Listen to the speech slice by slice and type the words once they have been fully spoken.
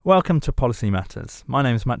Welcome to Policy Matters. My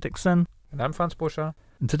name is Matt Dixon. And I'm Franz Buscher.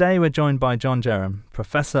 And today we're joined by John Jerram,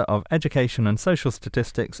 Professor of Education and Social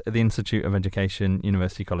Statistics at the Institute of Education,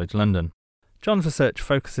 University College London. John's research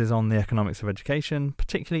focuses on the economics of education,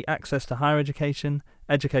 particularly access to higher education,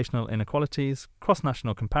 educational inequalities,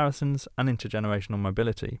 cross-national comparisons, and intergenerational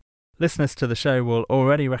mobility. Listeners to the show will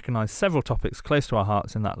already recognise several topics close to our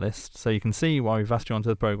hearts in that list, so you can see why we've asked you onto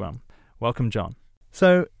the programme. Welcome, John.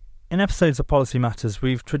 So, in episodes of Policy Matters,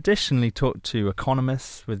 we've traditionally talked to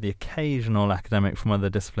economists, with the occasional academic from other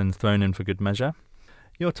disciplines thrown in for good measure.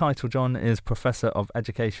 Your title, John, is Professor of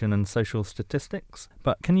Education and Social Statistics,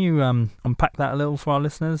 but can you unpack that a little for our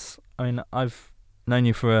listeners? I mean, I've known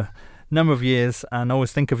you for a number of years and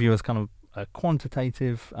always think of you as kind of a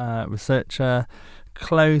quantitative researcher,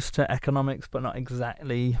 close to economics, but not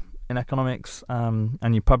exactly in economics,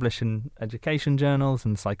 and you publish in education journals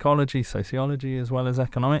and psychology, sociology, as well as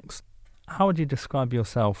economics. How would you describe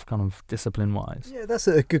yourself kind of discipline-wise? Yeah, that's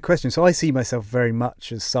a good question. So I see myself very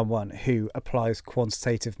much as someone who applies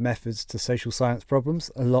quantitative methods to social science problems,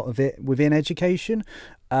 a lot of it within education,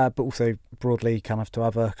 but also broadly kind of to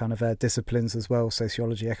other kind of disciplines as well,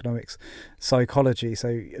 sociology, economics, psychology.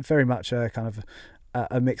 So very much a kind of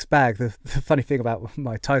a mixed bag. The funny thing about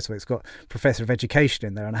my title, it's got Professor of Education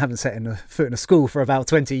in there, and I haven't set a foot in a school for about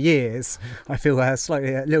 20 years. I feel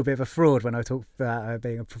slightly a little bit of a fraud when I talk about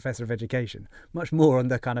being a Professor of Education. Much more on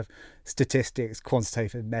the kind of statistics,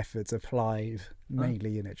 quantitative methods applied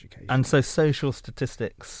mainly in education. And so social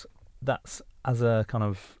statistics, that's as a kind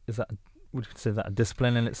of, would you consider that a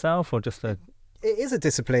discipline in itself, or just a... It is a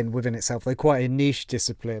discipline within itself, though quite a niche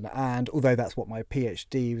discipline, and although that's what my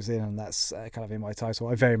PhD was in and that's kind of in my title,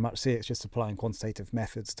 I very much see it's just applying quantitative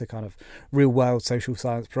methods to kind of real-world social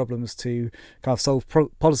science problems to kind of solve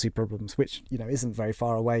policy problems, which, you know, isn't very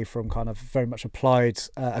far away from kind of very much applied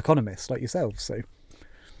economists like yourselves. So,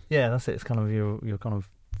 yeah, that's it. It's kind of you're kind of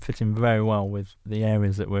fitting very well with the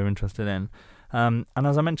areas that we're interested in. And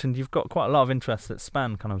as I mentioned, you've got quite a lot of interests that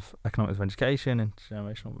span kind of economics of education,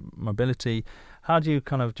 intergenerational mobility. How do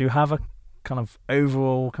you have a kind of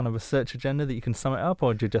overall kind of research agenda that you can sum it up,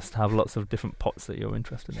 or do you just have lots of different pots that you're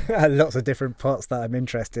interested in? Lots of different pots that I'm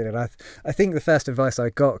interested in. I think the first advice I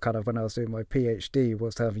got kind of when I was doing my PhD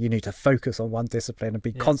was you need to focus on one discipline and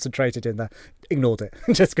be concentrated in that. Ignored it,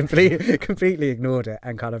 just completely ignored it,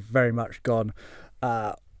 and kind of very much gone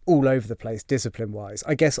all over the place discipline-wise.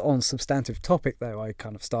 I guess on substantive topic, though, I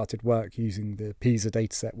kind of started work using the PISA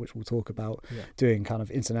dataset, which we'll talk about, doing kind of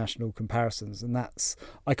international comparisons, and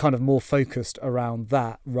I kind of more focused around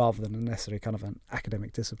that rather than necessarily kind of an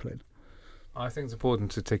academic discipline. I think it's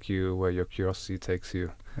important to take you where your curiosity takes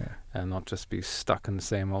you, and not just be stuck in the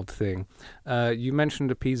same old thing. You mentioned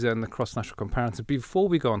the PISA and the cross-national comparison. Before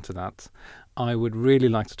we go on to that, I would really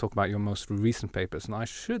like to talk about your most recent papers. And I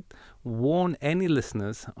should warn any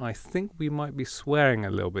listeners, I think we might be swearing a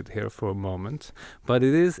little bit here for a moment, but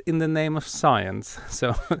it is in the name of science.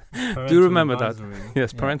 So do remember advisory. That.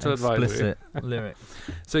 Yes, parental advisory. Explicit lyrics.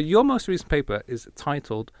 So your most recent paper is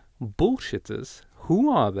titled Bullshitters,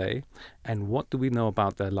 Who Are They and What Do We Know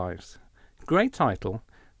About Their Lives? Great title.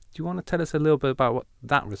 Do you want to tell us a little bit about what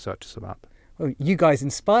that research is about? Well, you guys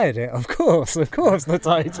inspired it, of course, the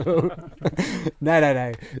title.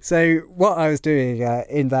 No. So what I was doing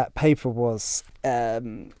in that paper was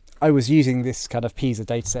I was using this kind of PISA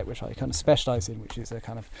dataset, which I kind of specialise in, which is a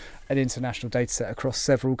kind of an international dataset across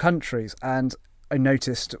several countries. And I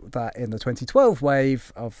noticed that in the 2012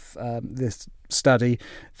 wave of this study,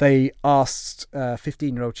 they asked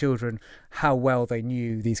 15-year-old children how well they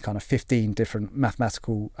knew these kind of 15 different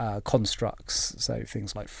mathematical constructs, so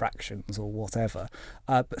things like fractions or whatever.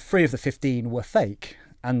 But 3 of the 15 were fake,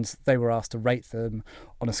 and they were asked to rate them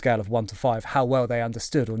on a scale of 1 to 5, how well they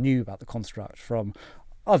understood or knew about the construct, from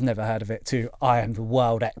I've never heard of it to I am the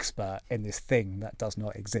world expert in this thing that does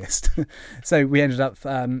not exist. So we ended up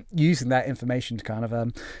using that information to kind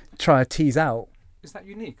of try to tease out. Is that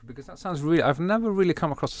unique? Because that sounds really... I've never really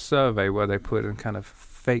come across a survey where they put in kind of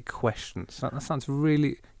fake questions. That sounds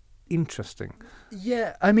really interesting.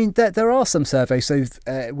 Yeah, I mean, there are some surveys. So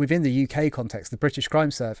within the UK context, the British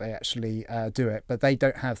Crime Survey actually do it, but they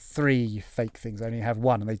don't have 3 fake things. They only have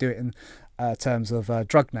 1, and they do it in terms of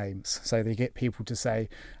drug names. So they get people to say,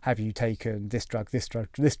 have you taken this drug, this drug,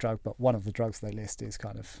 this drug? But one of the drugs they list is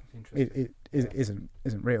kind of... It isn't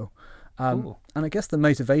real. And I guess the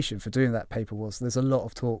motivation for doing that paper was there's a lot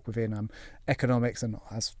of talk within economics and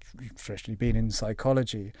has traditionally been in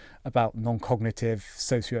psychology about non-cognitive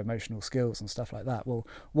socio-emotional skills and stuff like that. Well,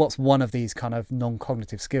 what's one of these kind of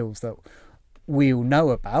non-cognitive skills that we all know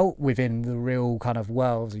about within the real kind of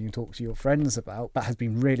world and you talk to your friends about, but has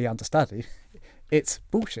been really understudied? it's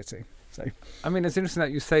bullshitting. So, I mean, it's interesting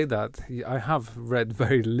that you say that. I have read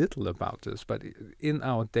very little about this, but in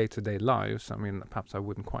our day-to-day lives, I mean, perhaps I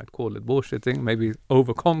wouldn't quite call it bullshitting, maybe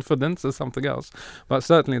overconfidence or something else, but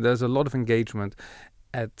certainly there's a lot of engagement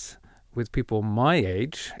with people my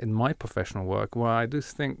age in my professional work, where I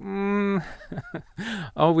just think,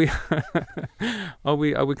 are we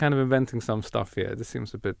kind of inventing some stuff here? This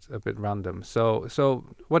seems a bit random. So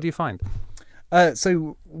what do you find?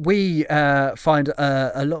 So we find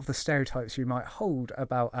a lot of the stereotypes you might hold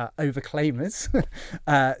about overclaimers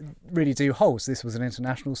really do hold. So this was an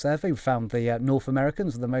international survey. We found the North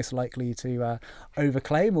Americans were the most likely to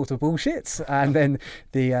overclaim or to bullshit, and then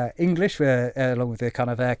the English were, along with the kind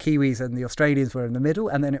of Kiwis and the Australians, were in the middle,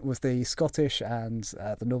 and then it was the Scottish and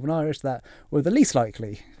the Northern Irish that were the least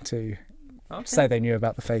likely to say they knew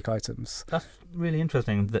about the fake items. That's really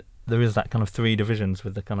interesting that there is that kind of three divisions,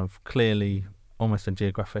 with the kind of clearly almost a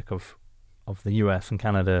geographic of the US and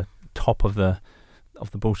Canada top of the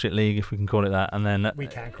bullshit league, if we can call it that, and then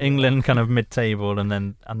England kind of mid-table, and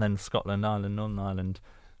then Scotland, Ireland, Northern Ireland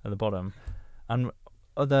at the bottom. And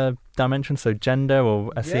other dimensions, so gender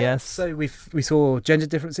or SES. Yeah, so we saw gender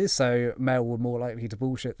differences. So male were more likely to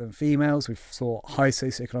bullshit than females. We saw high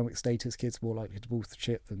socioeconomic status kids more likely to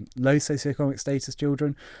bullshit than low socioeconomic status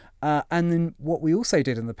children. And then what we also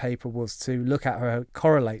did in the paper was to look at how it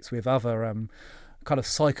correlates with other kind of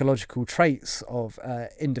psychological traits of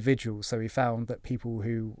individuals. So we found that people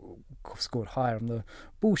who scored higher on the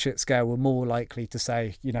bullshit scale were more likely to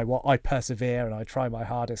say, you know what, I persevere and I try my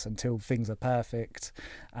hardest until things are perfect,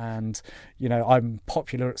 and you know, I'm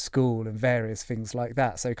popular at school and various things like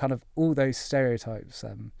that. So kind of all those stereotypes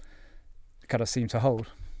kind of seem to hold.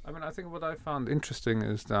 I mean, I think what I found interesting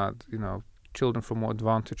is that, you know, children from more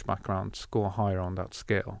advantaged backgrounds score higher on that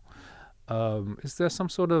scale. Is there some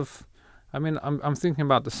sort of, I mean, I'm thinking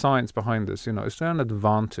about the science behind this. You know, is there an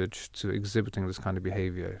advantage to exhibiting this kind of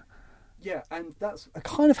behaviour? Yeah, and that's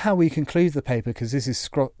kind of how we conclude the paper, because this is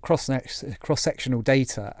cross-sectional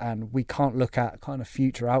data, and we can't look at kind of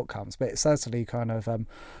future outcomes, but it's certainly kind of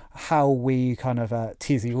how we kind of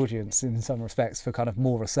tease the audience in some respects for kind of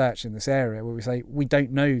more research in this area, where we say we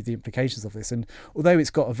don't know the implications of this, and although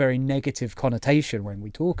it's got a very negative connotation when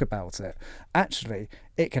we talk about it, actually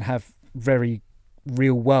it can have very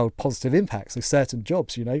real world positive impacts. So certain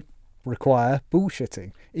jobs, you know, require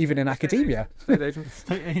bullshitting, even in academia.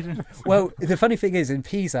 State agent. Well, the funny thing is, in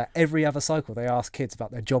PISA, every other cycle they ask kids about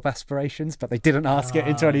their job aspirations, but they didn't ask it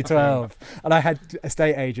in 2012. And I had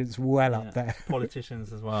estate agents well up there.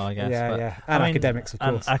 Politicians as well, I guess. Yeah, but, yeah. And academics, of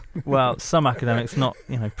course. Well, some academics, not,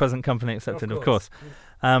 you know, present company accepted, of course.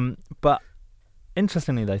 But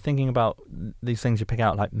interestingly, though, thinking about these things you pick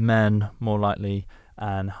out, like men more likely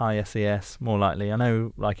and high SES more likely. I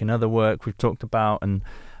know, like in other work we've talked about, and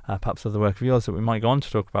perhaps other work of yours that we might go on to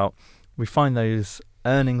talk about, we find those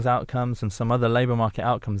earnings outcomes and some other labour market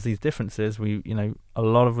outcomes, these differences, a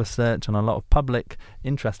lot of research and a lot of public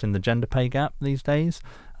interest in the gender pay gap these days,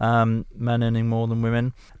 men earning more than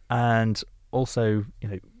women, and also, you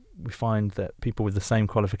know, we find that people with the same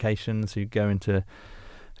qualifications who go into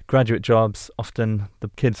graduate jobs, often the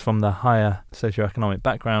kids from the higher socioeconomic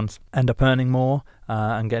backgrounds, end up earning more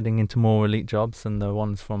and getting into more elite jobs than the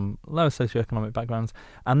ones from lower socioeconomic backgrounds.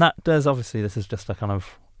 And that does, obviously, this is just a kind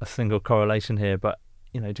of a single correlation here, but,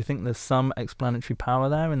 you know, do you think there's some explanatory power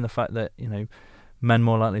there in the fact that, you know, men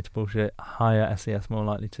more likely to bullshit, higher SES more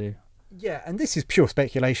likely to? Yeah, and this is pure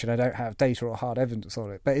speculation. I don't have data or hard evidence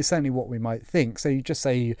on it, but it's certainly what we might think. So you just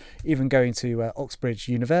say, even going to Oxbridge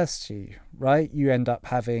University, right, you end up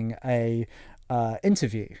having a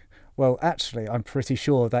interview. Well, actually, I'm pretty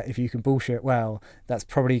sure that if you can bullshit well, that's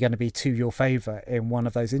probably going to be to your favour in one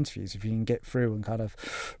of those interviews. If you can get through and kind of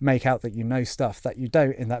make out that you know stuff that you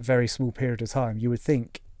don't in that very small period of time, you would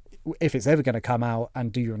think, if it's ever going to come out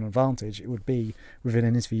and do you an advantage, it would be within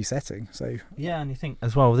an interview setting. So yeah, and you think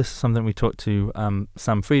as well, this is something we talked to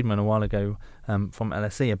Sam Friedman a while ago from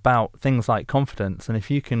LSE about things like confidence, and if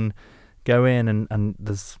you can go in and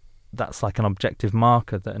that's like an objective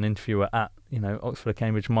marker that an interviewer at, you know, Oxford or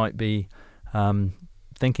Cambridge might be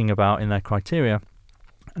thinking about in their criteria.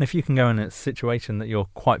 And if you can go in a situation that you're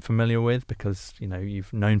quite familiar with, because, you know,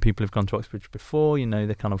 you've known people who've gone to Oxbridge before, you know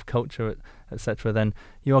the kind of culture, etc., then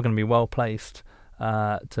you are going to be well placed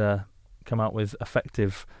to come out with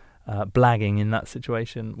effective blagging in that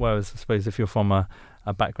situation. Whereas I suppose if you're from a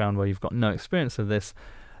background where you've got no experience of this,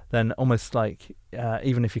 then almost like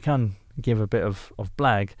even if you can give a bit of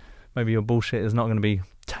blag, maybe your bullshit is not going to be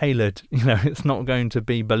tailored, you know, it's not going to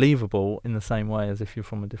be believable in the same way as if you're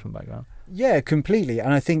from a different background. Yeah, completely.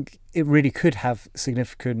 And I think it really could have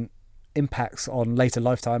significant impacts on later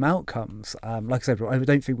lifetime outcomes. Like I said, I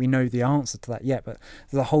don't think we know the answer to that yet, but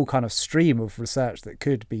there's a whole kind of stream of research that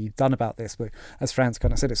could be done about this. But as Franz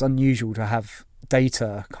kind of said, it's unusual to have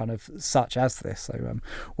data kind of such as this. So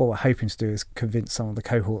what we're hoping to do is convince some of the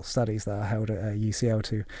cohort studies that are held at UCL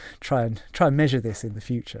to try and measure this in the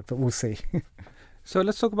future, but we'll see. So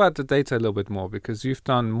let's talk about the data a little bit more, because you've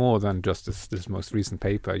done more than just this most recent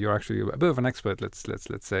paper. You're actually a bit of an expert, let's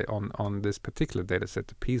say, on this particular data set,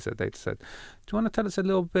 the PISA data set. Do you want to tell us a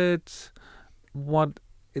little bit what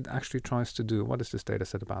it actually tries to do? What is this data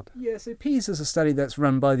set about? Yeah, so PISA is a study that's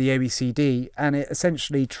run by the OECD, and it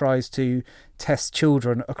essentially tries to test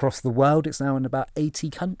children across the world. It's now in about 80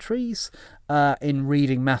 countries in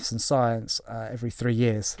reading, maths and science every 3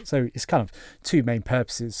 years. So it's kind of two main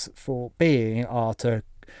purposes for being are to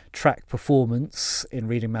track performance in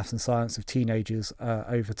reading, maths and science of teenagers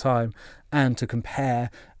over time, and to compare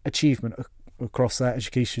achievement across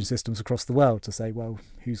education systems across the world to say, well,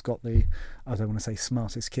 who's got the, I don't want to say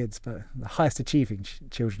smartest kids, but the highest achieving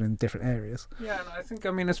children in different areas. Yeah, and I think,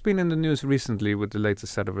 it's been in the news recently with the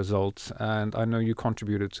latest set of results, and I know you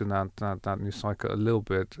contributed to that news cycle a little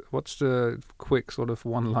bit. What's the quick sort of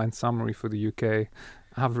one-line summary for the UK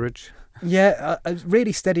average? Yeah,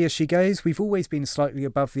 really steady as she goes. We've always been slightly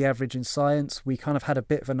above the average in science. We kind of had a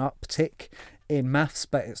bit of an uptick in maths,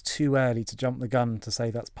 but it's too early to jump the gun to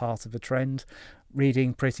say that's part of a trend.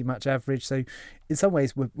 Reading pretty much average. So in some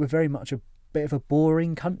ways we're very much a bit of a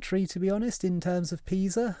boring country, to be honest, in terms of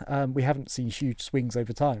PISA. We haven't seen huge swings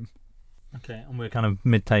over time. Okay, and we're kind of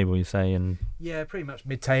mid-table, you say? And yeah, pretty much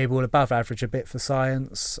mid-table, above average a bit for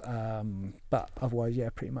science, but otherwise, yeah,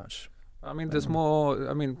 pretty much. There's more,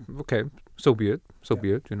 okay, so be it,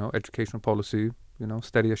 educational policy,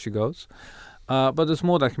 steady as she goes. But there's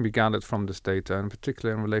more that can be gathered from this data, and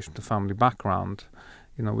particularly in relation to family background.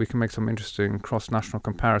 We can make some interesting cross-national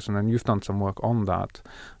comparison, and you've done some work on that.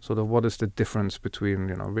 Sort of what is the difference between,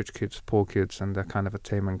 rich kids, poor kids, and their kind of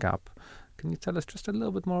attainment gap. Can you tell us just a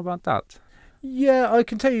little bit more about that? Yeah, I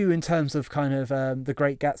can tell you in terms of kind of the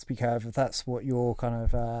Great Gatsby curve, if that's what you're kind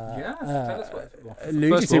of tell us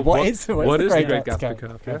alluding to. What is the Great Gatsby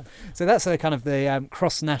curve? Yeah. So that's a kind of the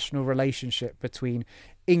cross-national relationship between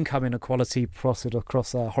income inequality plotted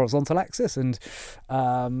across a horizontal axis and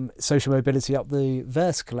social mobility up the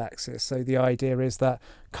vertical axis. So the idea is that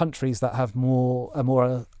countries that have a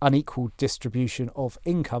more unequal distribution of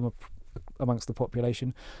income amongst the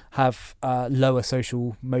population have lower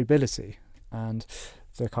social mobility. And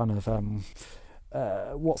the kind of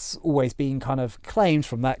what's always been kind of claimed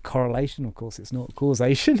from that correlation, of course it's not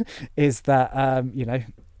causation, is that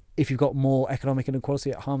if you've got more economic inequality,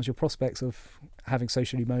 it harms your prospects of having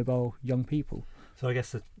socially mobile young people. So I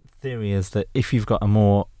guess the theory is that if you've got a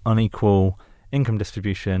more unequal income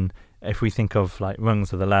distribution, if we think of like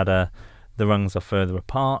rungs of the ladder, the rungs are further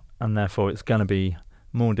apart, and therefore it's going to be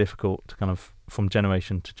more difficult to kind of from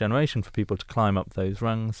generation to generation for people to climb up those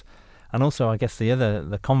rungs. And also, I guess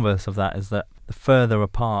the converse of that is that the further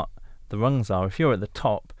apart the rungs are, if you're at the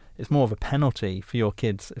top, it's more of a penalty for your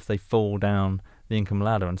kids if they fall down the income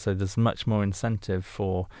ladder. And so there's much more incentive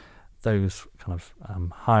for those kind of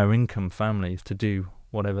higher income families to do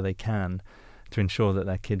whatever they can to ensure that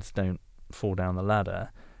their kids don't fall down the ladder.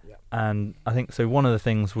 Yeah. And I think so one of the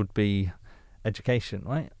things would be education,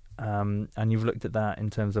 right? And you've looked at that in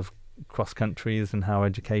terms of cross countries and how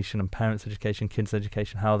education and parents' education, kids'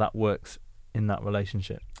 education, how that works in that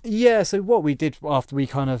relationship. Yeah, so what we did after we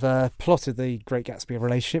kind of plotted the Great Gatsby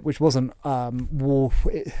relationship, which wasn't I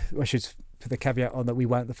should put the caveat on that we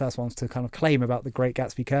weren't the first ones to kind of claim about the Great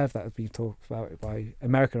Gatsby curve that had been talked about by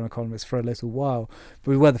American economists for a little while, but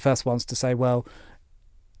we were the first ones to say, well,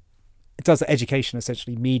 does education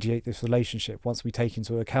essentially mediate this relationship once we take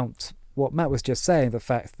into account what Matt was just saying, the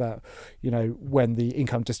fact that, when the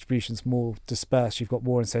income distribution's more dispersed, you've got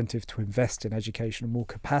more incentive to invest in education and more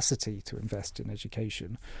capacity to invest in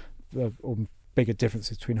education, or bigger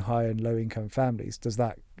differences between high and low income families. Does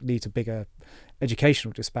that lead to bigger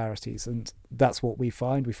educational disparities? And that's what we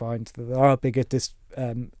find. We find that there are bigger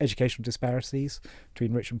educational disparities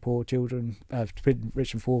between rich and poor children, between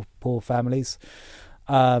rich and poor families.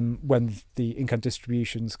 When the income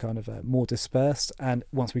distribution's kind of more dispersed. And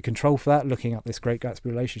once we control for that, looking at this Great Gatsby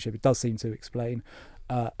relationship, it does seem to explain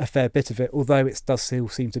a fair bit of it, although it does still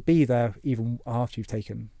seem to be there even after you've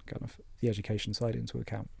taken kind of the education side into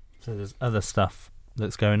account. So there's other stuff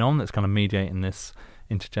that's going on that's kind of mediating this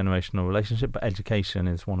intergenerational relationship, but education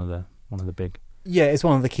is one of the big... Yeah, it's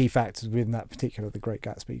one of the key factors within that particular, the Great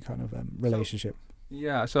Gatsby kind of relationship.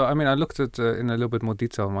 So I looked at in a little bit more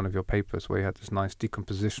detail in one of your papers where you had this nice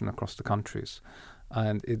decomposition across the countries.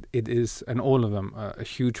 and it is, and all of them a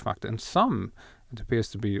huge factor. And some, it appears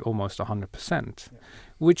to be almost 100%,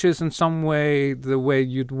 which is in some way the way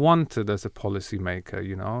you'd want it as a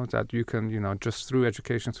policymaker, that you can, just through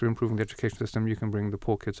education, through improving the education system, you can bring the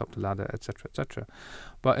poor kids up the ladder, etc., etc.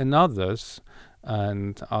 But in others,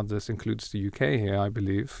 and others includes the UK here, I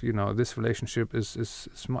believe, this relationship is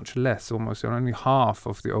much less, almost only half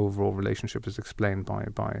of the overall relationship is explained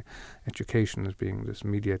by education as being this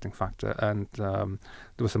mediating factor. And there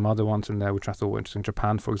were some other ones in there which I thought were interesting.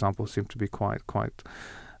 Japan, for example, seemed to be quite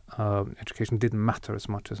education didn't matter as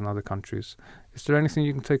much as in other countries. Is there anything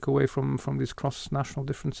you can take away from these cross-national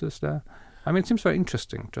differences there? I mean, it seems very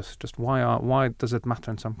interesting. Just why does it matter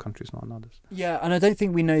in some countries, not in others? Yeah, and I don't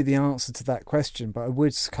think we know the answer to that question, but I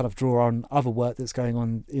would kind of draw on other work that's going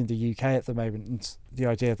on in the UK at the moment, and the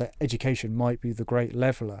idea that education might be the great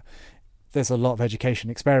leveller. There's a lot of education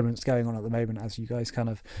experiments going on at the moment, as you guys kind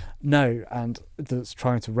of know, and that's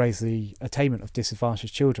trying to raise the attainment of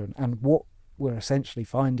disadvantaged children. And what we're essentially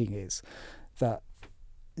finding is that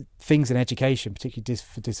things in education, particularly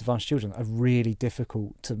for disadvantaged children, are really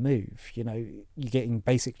difficult to move. You're getting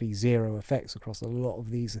basically zero effects across a lot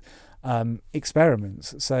of these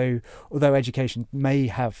experiments. So although education may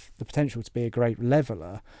have the potential to be a great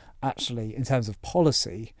leveller, actually in terms of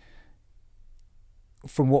policy,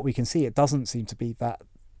 from what we can see, it doesn't seem to be that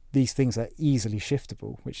these things are easily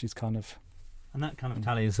shiftable, which is kind of... And that kind of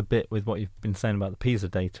tallies a bit with what you've been saying about the PISA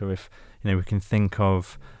data. If, we can think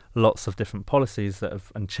of lots of different policies that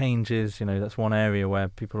have, and changes, that's one area where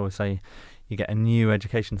people always say you get a new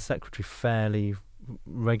education secretary fairly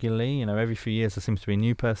regularly. Every few years there seems to be a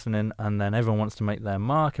new person in, and then everyone wants to make their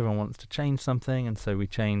mark, everyone wants to change something, and so we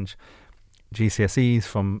change GCSEs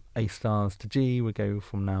from A stars to G, we go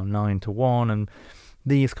from now 9 to 1, and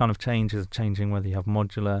these kind of changes are changing whether you have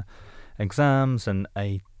modular exams and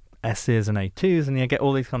A-S's and A2s, and you get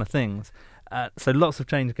all these kind of things. So lots of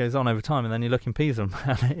change goes on over time, and then you look in PISA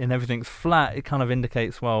and everything's flat. It kind of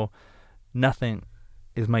indicates, well, nothing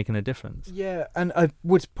is making a difference. Yeah, and I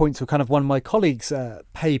would point to kind of one of my colleagues'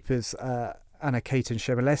 papers, Anna Caton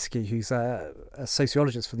Shemileski, who's a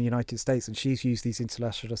sociologist from the United States, and she's used these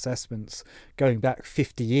international assessments going back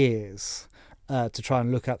 50 years to try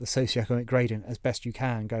and look at the socioeconomic gradient as best you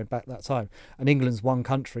can going back that time. And England's one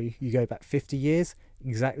country, you go back 50 years,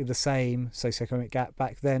 exactly the same socioeconomic gap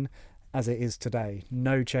back then as it is today.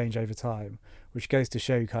 No change over time, which goes to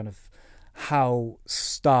show kind of how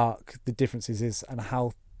stark the differences is and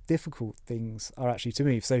how difficult things are actually to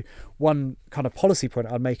move. So one kind of policy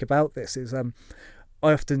point I'd make about this is I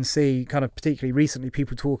often see, kind of particularly recently,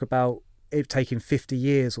 people talk about it taking 50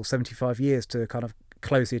 years or 75 years to kind of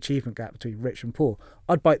close the achievement gap between rich and poor.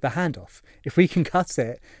 I'd bite the hand off. If we can cut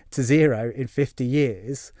it to zero in 50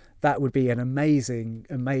 years, that would be an amazing,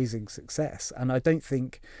 amazing success. And I don't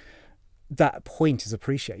think that point is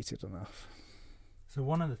appreciated enough. So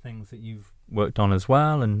one of the things that you've worked on as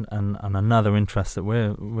well, and another interest that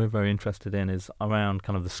we're very interested in, is around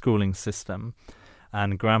kind of the schooling system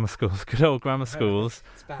and grammar schools, good old grammar schools.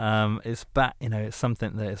 It's back, it's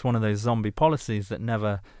something that it's one of those zombie policies that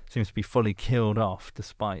never seems to be fully killed off,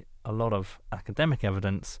 despite a lot of academic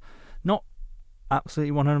evidence. Not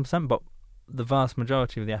absolutely 100%, but the vast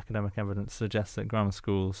majority of the academic evidence suggests that grammar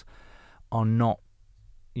schools are not,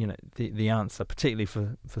 the answer, particularly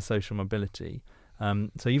for social mobility.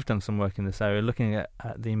 So you've done some work in this area, looking at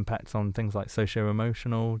the impacts on things like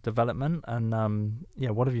socio-emotional development, and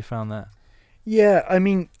what have you found there? Yeah, I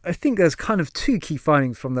mean, I think there's kind of two key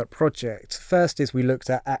findings from that project. First is we looked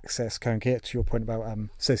at access, kind of get to your point about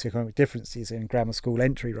socioeconomic differences in grammar school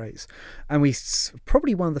entry rates. And we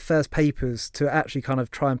probably one of the first papers to actually kind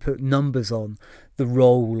of try and put numbers on the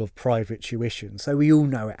role of private tuition. So we all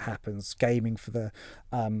know it happens, gaming for the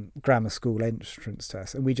grammar school entrance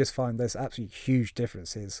test. And we just find there's absolutely huge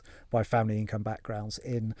differences by family income backgrounds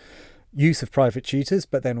in use of private tutors,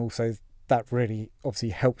 but then also that really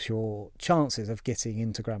obviously helps your chances of getting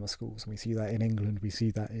into grammar schools. And we see that in England, we see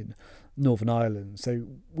that in Northern Ireland. So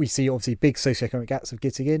we see obviously big socioeconomic gaps of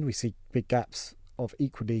getting in, we see big gaps of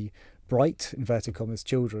equally bright, inverted commas,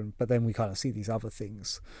 children, but then we kind of see these other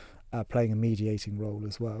things playing a mediating role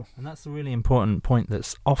as well. And that's a really important point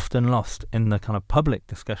that's often lost in the kind of public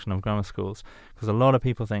discussion of grammar schools, because a lot of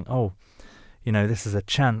people think, this is a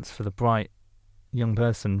chance for the bright young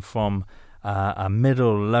person from a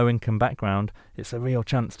middle, low-income background. It's a real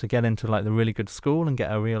chance to get into like the really good school and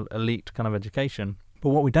get a real elite kind of education. But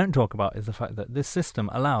what we don't talk about is the fact that this system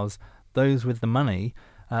allows those with the money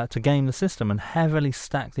to game the system and heavily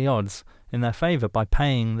stack the odds in their favour by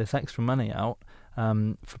paying this extra money out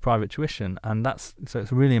for private tuition. And so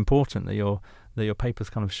it's really important that your paper's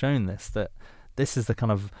kind of shown this, that this is the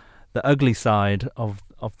kind of the ugly side of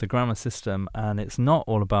the grammar system, and it's not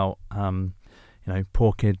all about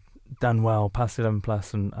poor kid done well, passed 11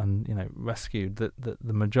 plus and rescued. That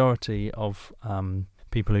the majority of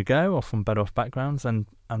people who go are from better off backgrounds, and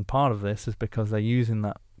part of this is because they're using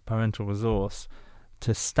that parental resource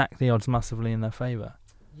to stack the odds massively in their favour.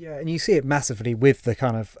 Yeah, and you see it massively with the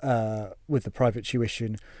kind of with the private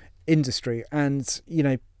tuition industry, and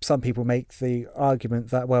some people make the argument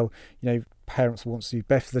that parents want to do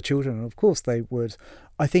better for the children, and of course they would.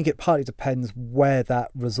 I think it partly depends where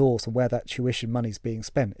that resource and where that tuition money is being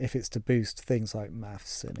spent. If it's to boost things like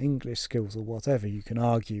maths and English skills or whatever, you can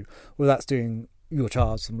argue, well, that's doing your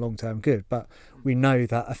child some long-term good, but we know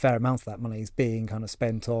that a fair amount of that money is being kind of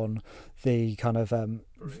spent on the kind of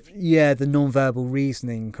the non-verbal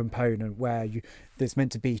reasoning component, where it's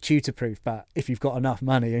meant to be tutor-proof, but if you've got enough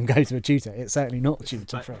money and go to a tutor, it's certainly not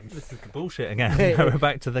tutor-proof. This is the bullshit again. We're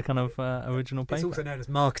back to the kind of original paper. It's also known as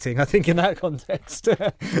marketing, I think, in that context.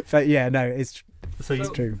 But yeah, no, it's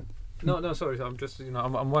true. No, sorry. I'm just,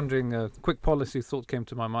 I'm wondering. A quick policy thought came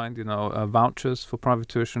to my mind. Vouchers for private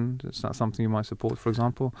tuition. Is that something you might support, for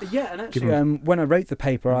example? Yeah, and actually, when I wrote the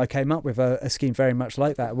paper, I came up with a scheme very much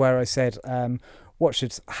like that, where I said what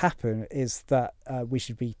should happen is that we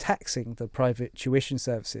should be taxing the private tuition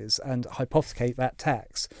services and hypothecate that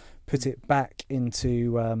tax, put it back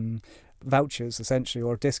into vouchers essentially,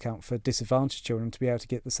 or a discount for disadvantaged children to be able to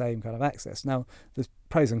get the same kind of access. Now, there's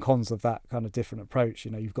pros and cons of that kind of different approach.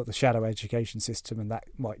 You've got the shadow education system, and that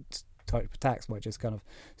type of tax might just kind of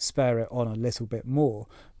spur it on a little bit more.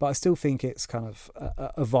 But I still think it's kind of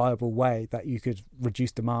a viable way that you could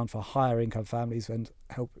reduce demand for higher income families and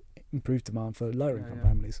help improve demand for lower income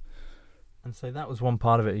families. And so that was one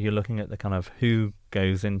part of it. You're looking at the kind of who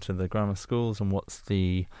goes into the grammar schools and what's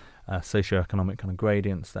the socioeconomic kind of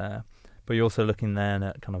gradients there. But you're also looking then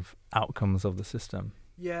at kind of outcomes of the system.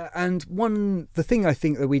 Yeah, and the thing I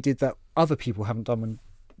think that we did that other people haven't done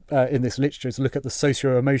in this literature is look at the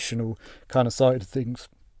socio-emotional kind of side of things.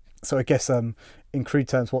 So I guess in crude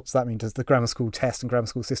terms, what does that mean? Does the grammar school test and grammar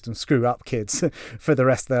school system screw up kids for the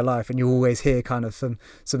rest of their life? And you always hear kind of some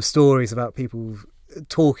stories about people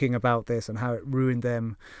talking about this and how it ruined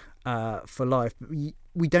them for life. But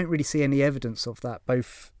we don't really see any evidence of that,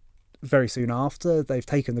 both very soon after they've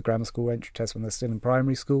taken the grammar school entry test when they're still in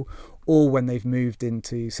primary school, or when they've moved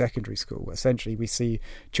into secondary school. Essentially, we see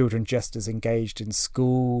children just as engaged in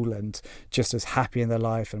school and just as happy in their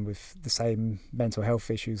life and with the same mental health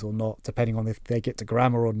issues or not, depending on if they get to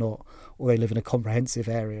grammar or not, or they live in a comprehensive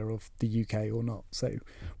area of the UK or not. So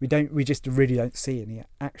we just really don't see any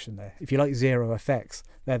action there. If you like zero effects,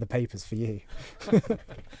 they're the papers for you.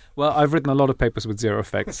 Well, I've written a lot of papers with zero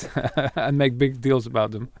effects and make big deals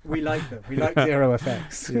about them. We like them. We like zero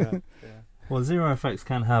effects. Yeah. Well, zero effects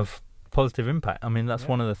can have positive impact. I mean, that's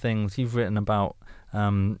one of the things you've written about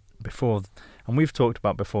before, and we've talked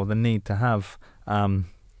about before, the need to have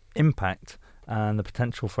impact and the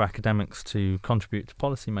potential for academics to contribute to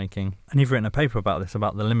policy making. And you've written a paper about this,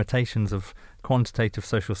 about the limitations of quantitative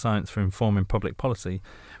social science for informing public policy,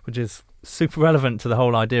 which is super relevant to the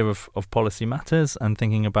whole idea of policy matters and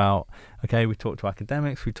thinking about, okay, we talk to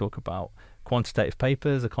academics, we talk about quantitative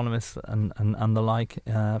papers, economists and the like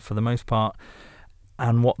for the most part,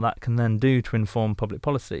 and what that can then do to inform public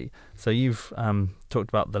policy. So you've talked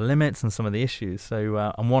about the limits and some of the issues.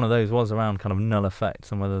 So and one of those was around kind of null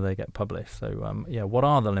effects and whether they get published. So what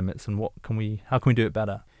are the limits and how can we do it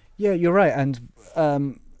better? Yeah, you're right. And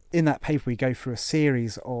in that paper we go through a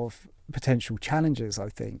series of potential challenges, I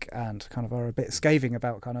think, and kind of are a bit scathing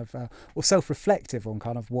about kind of or self-reflective on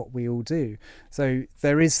kind of what we all do. So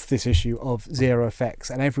there is this issue of zero effects,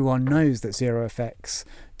 and everyone knows that zero effects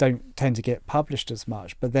don't tend to get published as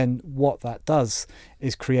much, but then what that does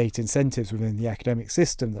is create incentives within the academic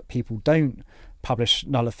system that people don't publish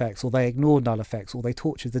null effects, or they ignore null effects, or they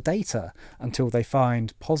torture the data until they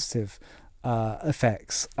find positive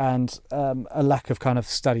effects, and a lack of kind of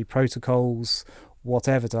study protocols,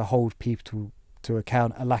 whatever, to hold people to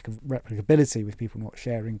account, a lack of replicability with people not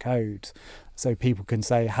sharing code, so people can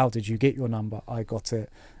say, how did you get your number? I got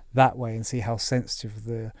it that way, and see how sensitive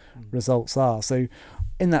the results are. So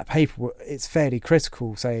in that paper it's fairly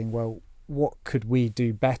critical, saying, well, what could we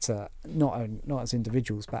do better, not as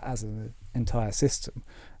individuals but as an entire system.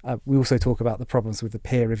 We also talk about the problems with the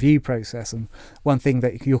peer review process, and one thing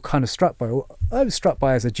that you're kind of struck by, or I was struck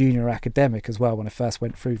by as a junior academic as well when I first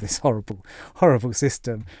went through this horrible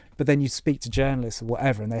system, but then you speak to journalists or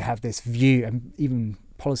whatever and they have this view, and even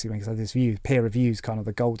policymakers have this view, peer review is kind of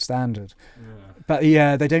the gold standard. But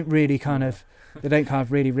they don't really kind of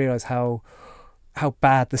really realise how how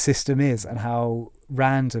bad the system is and how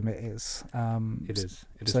random it is. It is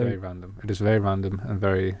very random. It is very random and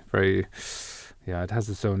very, very. Yeah, it has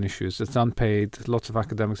its own issues. It's unpaid. Lots of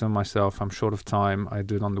academics and myself. I'm short of time. I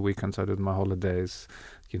do it on the weekends. I do it on my holidays.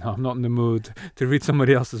 I'm not in the mood to read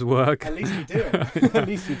somebody else's work. At least you do it. At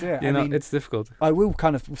least you do it. I mean, it's difficult. I will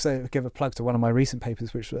kind of give a plug to one of my recent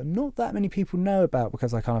papers, which not that many people know about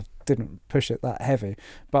because I kind of didn't push it that heavy.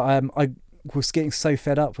 But I was getting so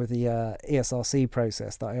fed up with the ESRC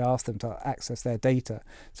process that I asked them to access their data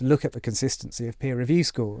to look at the consistency of peer review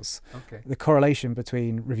scores. Okay. The correlation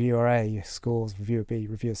between reviewer A scores, reviewer B,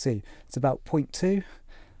 reviewer C, it's about 0.2.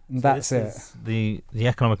 And so that's it. The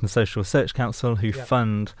Economic and Social Research Council, who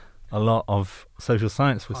fund a lot of social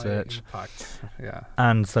science research. Yeah.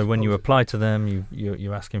 And so when you apply to them,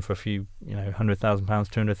 you're asking for a few, £100,000,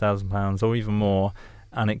 £200,000, or even more,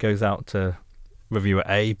 and it goes out to reviewer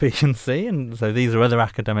A, B, and C, and so these are other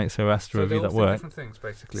academics who are asked to review that work. Different things,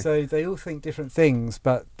 basically. So they all think different things,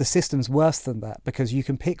 but the system's worse than that because you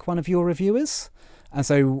can pick one of your reviewers, and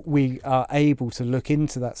so we are able to look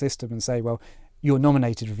into that system and say, well, your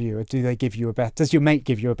nominated reviewer, does your mate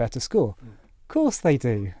give you a better score? Of course they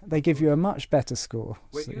do. They give you a much better score.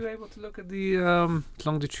 Were you able to look at the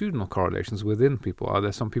longitudinal correlations within people? Are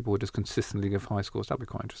there some people who just consistently give high scores? That'd be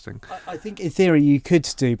quite interesting. I think in theory you could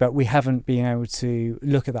do, but we haven't been able to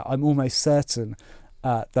look at that. I'm almost certain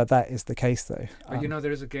that is the case, though.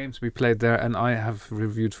 There is a game to be played there, and I have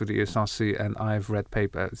reviewed for the ESRC, and I've read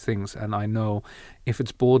things, and I know if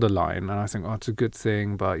it's borderline, and I think, it's a good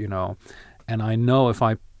thing, but, and I know if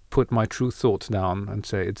I put my true thoughts down and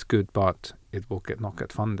say it's good, but it will not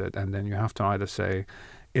get funded, and then you have to either say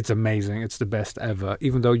it's amazing, it's the best ever,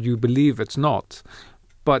 even though you believe it's not,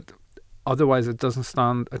 but otherwise it doesn't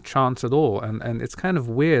stand a chance at all. And it's kind of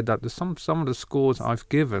weird that some of the scores I've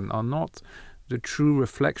given are not the true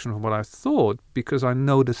reflection of what I thought because I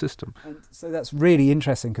know the system. And so that's really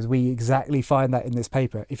interesting because we exactly find that in this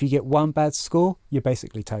paper. If you get one bad score, you're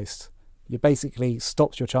basically toast. You basically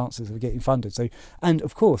stops your chances of getting funded. So, and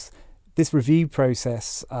of course, this review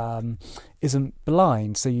process isn't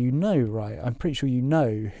blind, so right? I'm pretty sure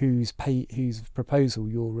whose proposal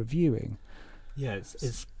you're reviewing. Yeah,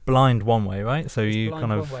 it's blind one way, right? So you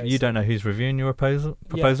don't know who's reviewing your proposal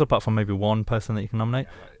apart from maybe one person that you can nominate.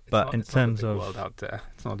 But in terms of world out there,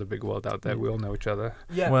 it's not a big world out there. We all know each other.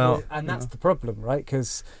 Yeah, well, and that's the problem, right?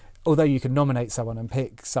 Because although you can nominate someone and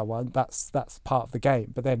pick someone, that's part of the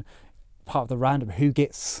game. But then part of the random, who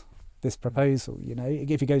gets this proposal?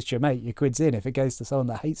 If it goes to your mate, your quid's in. If it goes to someone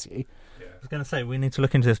that hates you, I was going to say we need to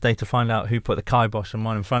look into this data to find out who put the kibosh on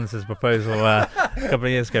mine and Francis' proposal a couple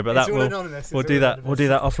of years ago. But we'll do that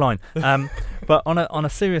offline. But on a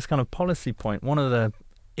serious kind of policy point, one of the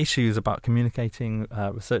issues about communicating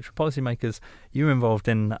research with policymakers, you were involved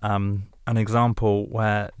in an example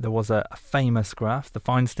where there was a famous graph, the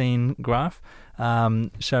Feinstein graph,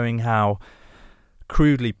 showing how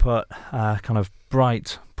crudely put kind of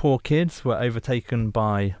bright poor kids were overtaken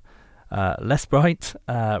by less bright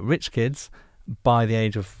rich kids by the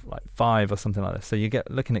age of like 5 or something like this. So you get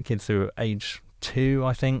looking at kids who are age 2,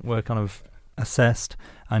 I think, were kind of assessed,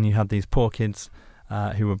 and you had these poor kids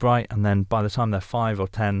who were bright, and then by the time they're 5 or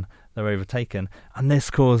 10, they're overtaken. And this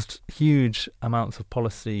caused huge amounts of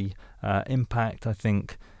policy impact. I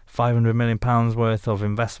think £500 million worth of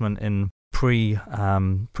investment in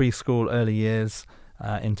preschool, early years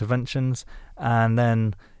interventions. And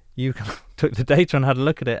then you kind of took the data and had a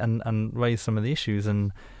look at it and raised some of the issues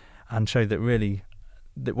and showed that really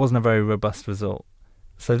it wasn't a very robust result.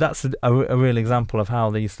 So that's a real example of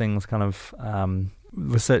how these things kind of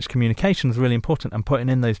research communication is really important, and putting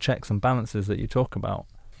in those checks and balances that you talk about.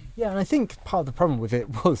 Yeah, and I think part of the problem with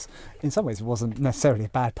it was, in some ways, it wasn't necessarily a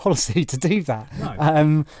bad policy to do that.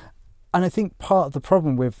 No. And I think part of the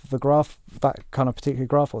problem with the graph, that kind of particular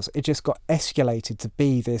graph, was it just got escalated to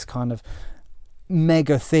be this kind of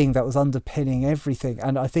mega thing that was underpinning everything.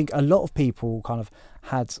 And I think a lot of people kind of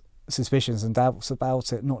had suspicions and doubts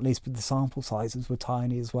about it, not least, but the sample sizes were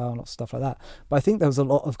tiny as well and stuff like that. But I think there was a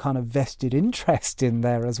lot of kind of vested interest in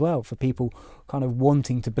there as well for people kind of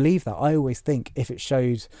wanting to believe that. I always think if it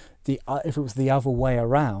showed if it was the other way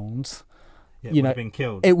around, it would have been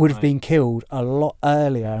killed. It would have been killed a lot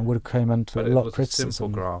earlier and would have come into a lot of criticism. It was a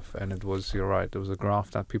simple graph, and it was, you're right, it was a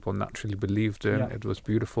graph that people naturally believed in. Yeah. It was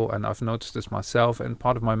beautiful, and I've noticed this myself, and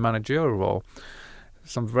part of my managerial role,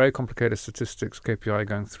 some very complicated statistics, KPI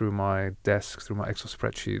going through my desk, through my Excel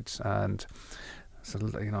spreadsheets, and so,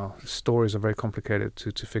 stories are very complicated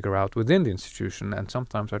to figure out within the institution, and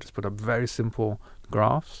sometimes I just put up very simple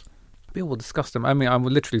graphs. People will discuss them. I mean, I'm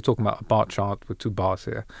literally talking about a bar chart with 2 bars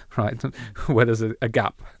here, right, where there's a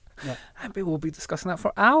gap. Yeah. And people will be discussing that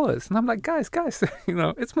for hours. And I'm like, guys,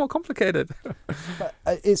 it's more complicated. But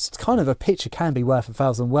it's kind of a picture can be worth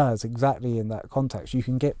 1,000 words exactly in that context. You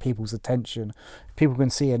can get people's attention. People can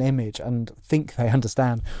see an image and think they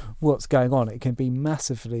understand what's going on. It can be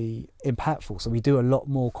massively impactful. So we do a lot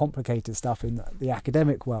more complicated stuff in the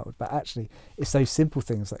academic world, but actually it's those simple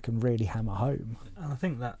things that can really hammer home. And I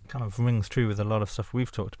think that kind of rings true with a lot of stuff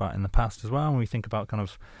we've talked about in the past as well. When we think about kind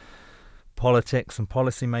of politics and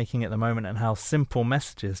policy making at the moment and how simple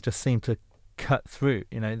messages just seem to cut through,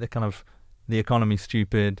 the kind of the economy's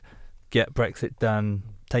stupid, get Brexit done,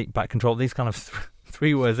 take back control, these kind of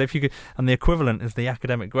three words. If you could, and the equivalent is the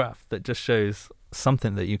academic graph that just shows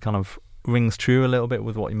something that you kind of rings true a little bit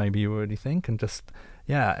with what maybe you already think, and just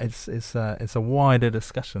it's a wider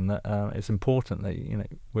discussion that it's important that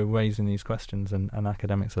we're raising these questions and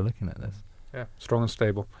academics are looking at this. Yeah, strong and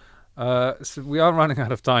stable. So we are running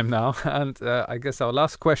out of time now, and I guess our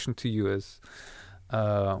last question to you is,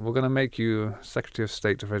 we're going to make you Secretary of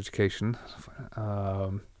State of Education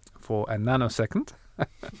for a nanosecond.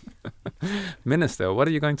 Minister, what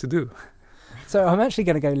are you going to do? So I'm actually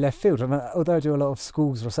going to go left field. Although I do a lot of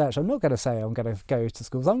schools research, I'm not going to say I'm going to go to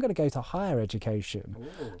schools. I'm going to go to higher education.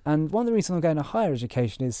 Ooh. And one of the reasons I'm going to higher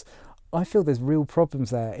education is I feel there's real problems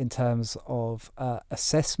there in terms of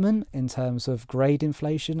assessment, in terms of grade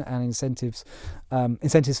inflation and incentives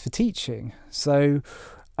for teaching. So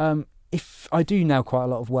if I do now quite a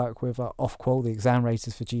lot of work with Ofqual, the exam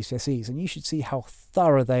raters for GCSEs, and you should see how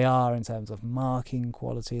thorough they are in terms of marking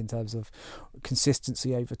quality, in terms of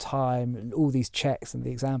consistency over time, and all these checks and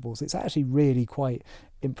the examples. It's actually really quite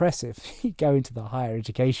impressive. You go into the higher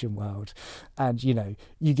education world and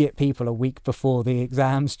you get people a week before the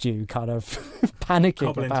exam's due kind of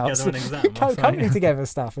panicking about cobbling together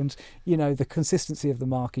stuff, and the consistency of the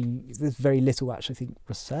marking, there's very little actually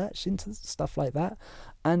research into stuff like that.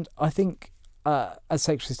 And I think as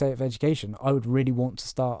Secretary of State of Education I would really want to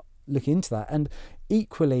start looking into that, and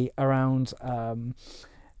equally around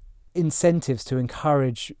incentives to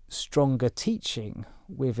encourage stronger teaching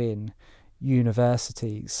within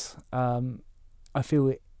universities. I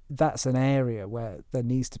feel that's an area where there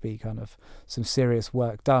needs to be kind of some serious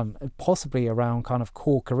work done, possibly around kind of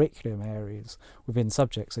core curriculum areas within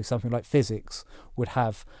subjects. So something like physics would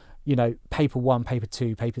have, paper 1, paper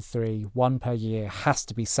 2, paper 3, 1 per year has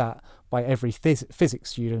to be sat by every physics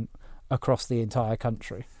student across the entire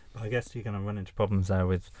country. I guess you're going to run into problems there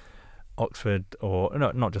with Oxford, or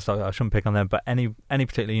not just, I shouldn't pick on them, but any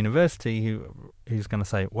particular university who's going to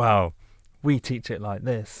say, wow, we teach it like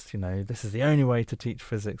this, this is the only way to teach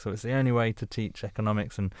physics, or it's the only way to teach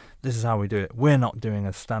economics, and this is how we do it. We're not doing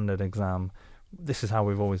a standard exam. This is how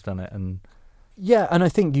we've always done it. And yeah, and I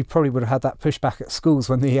think you probably would have had that pushback at schools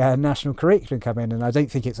when the national curriculum come in, and I don't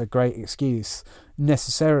think it's a great excuse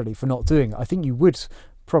necessarily for not doing it. I think you would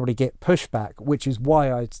probably get pushback, which is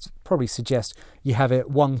why I'd probably suggest you have it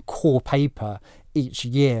one core paper each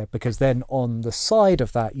year, because then on the side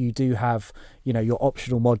of that you do have your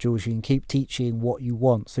optional modules. You can keep teaching what you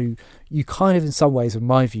want, so you kind of, in some ways, in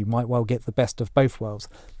my view, might well get the best of both worlds.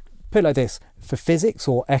 Put it like this: for physics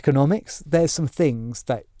or economics, there's some things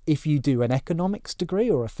that if you do an economics degree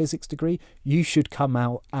or a physics degree, you should come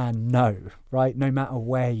out and know, right, no matter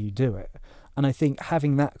where you do it. And I think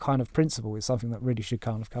having that kind of principle is something that really should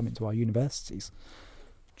kind of come into our universities.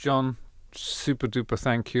 John, super duper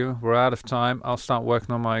thank you. We're out of time. I'll start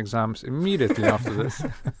working on my exams immediately after this.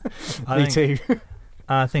 Me too.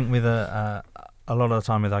 I think with a lot of the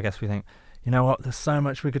time with our guests, we think, there's so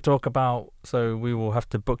much we could talk about, so we will have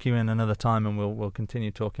to book you in another time, and we'll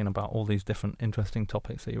continue talking about all these different interesting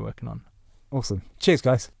topics that you're working on. Awesome. Cheers,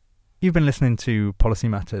 guys. You've been listening to Policy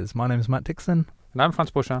Matters. My name is Matt Dixon. And I'm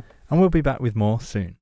Franz Beauchamp. And we'll be back with more soon.